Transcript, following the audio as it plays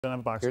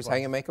Here's how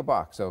you make a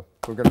box. So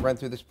we're going to run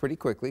through this pretty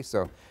quickly.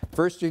 So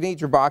first you need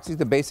your boxes,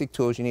 the basic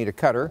tools. You need a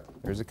cutter.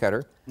 There's a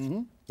cutter.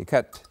 You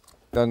cut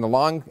on the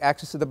long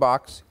axis of the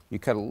box. You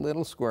cut a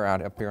little square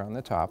out up here on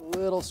the top.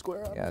 Little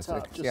square on the top, so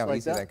just see how like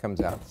easy that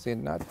comes out. See,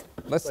 not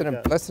less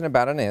like than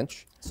about an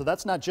inch. So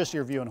that's not just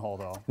your viewing hole,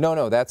 though.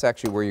 No, that's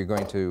actually where you're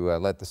going to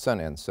let the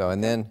sun in. So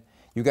and then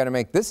you got to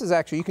make, this is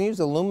actually, you can use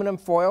aluminum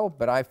foil,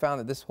 but I found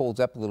that this holds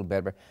up a little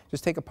better.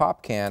 Just take a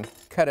pop can,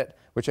 cut it,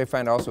 which I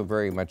find also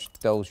very much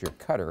dulls your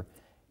cutter,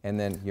 and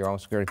then you're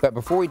almost good. But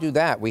before we do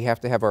that, we have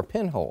to have our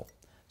pinhole.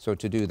 So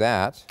to do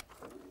that,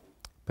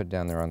 put it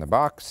down there on the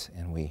box,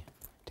 and we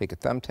take a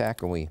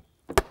thumbtack and we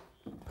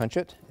punch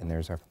it, and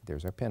there's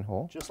our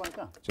pinhole. Just like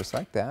that. Just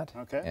like that.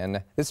 Okay. And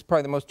this is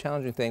probably the most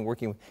challenging thing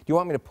working with. Do you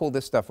want me to pull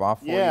this stuff off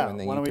for you? Yeah, And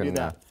then why don't we do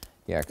that?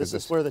 Yeah, this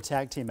is where the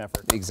tag team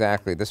effort.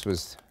 Exactly. This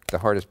was the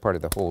hardest part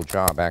of the whole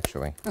job,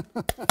 actually.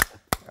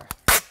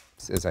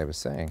 As I was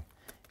saying,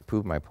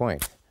 proved my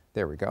point.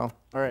 There we go.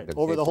 All right,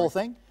 over the whole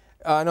thing?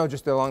 No,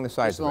 just along the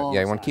sides of it.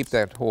 Yeah, you want to keep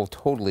that hole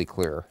totally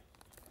clear.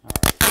 All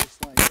right,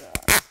 just like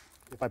that.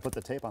 If I put the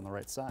tape on the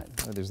right side.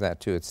 Oh, there's that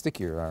too. It's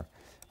stickier.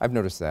 I've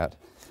noticed that.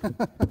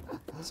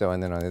 So,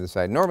 and then on the other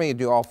side. Normally you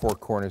do all four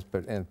corners,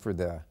 but for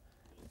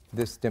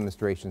this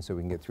demonstration, so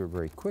we can get through it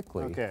very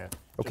quickly. Okay.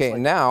 Okay,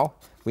 and now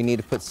we need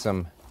to put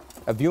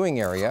a viewing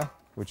area,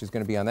 which is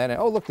going to be on that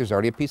end. Oh, look, there's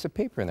already a piece of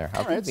paper in there. How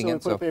all right, so we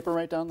convenient. put paper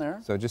right down there.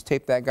 So just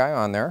tape that guy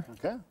on there.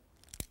 Okay.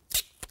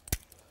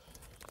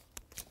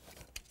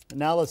 And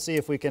now let's see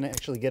if we can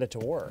actually get it to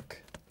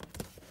work.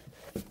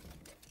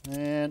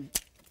 And,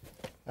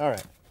 all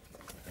right.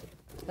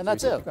 And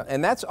that's it.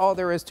 And that's all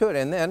there is to it.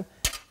 And then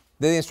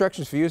the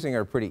instructions for using it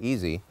are pretty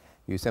easy.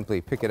 You simply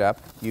pick it up,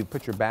 you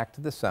put your back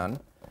to the sun,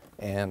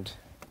 and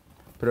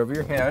put it over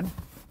your head,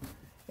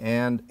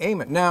 and aim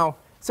it. Now,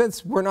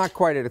 since we're not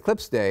quite at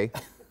Eclipse Day,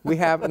 we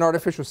have an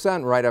artificial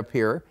sun right up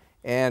here,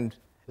 and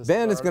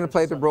Ben is going to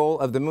play the role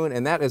of the moon,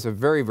 and that is a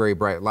very, very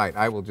bright light.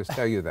 I will just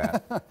tell you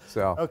that.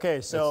 So,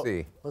 okay, so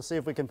let's see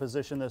if we can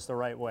position this the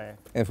right way.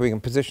 And if we can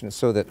position it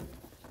so that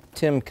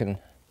Tim can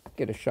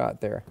get a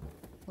shot there.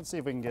 Let's see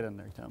if we can get in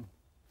there, Tim.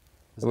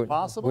 Is it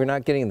possible? We're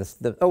not getting this.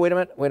 Oh, wait a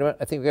minute.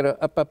 I think we got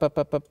to up.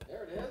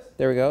 There it is.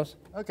 There he goes.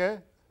 Okay.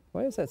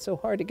 Why is that so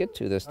hard to get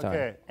to this time?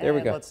 Okay, there we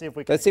go. Let's see if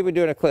we can. Let's see if we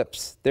do an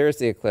eclipse. There's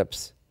the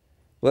eclipse.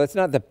 Well, it's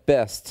not the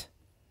best.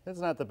 It's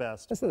not the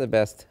best. That's not the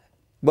best.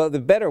 Well,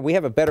 we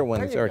have a better one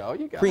that's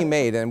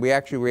pre-made, and we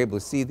actually were able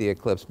to see the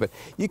eclipse. But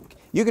you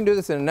can do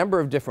this in a number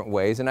of different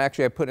ways, and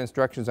actually I put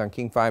instructions on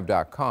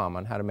king5.com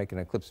on how to make an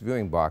eclipse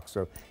viewing box,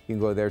 so you can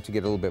go there to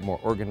get a little bit more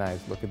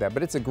organized look at that.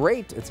 But it's a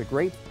great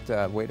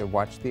way to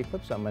watch the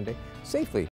eclipse on Monday safely.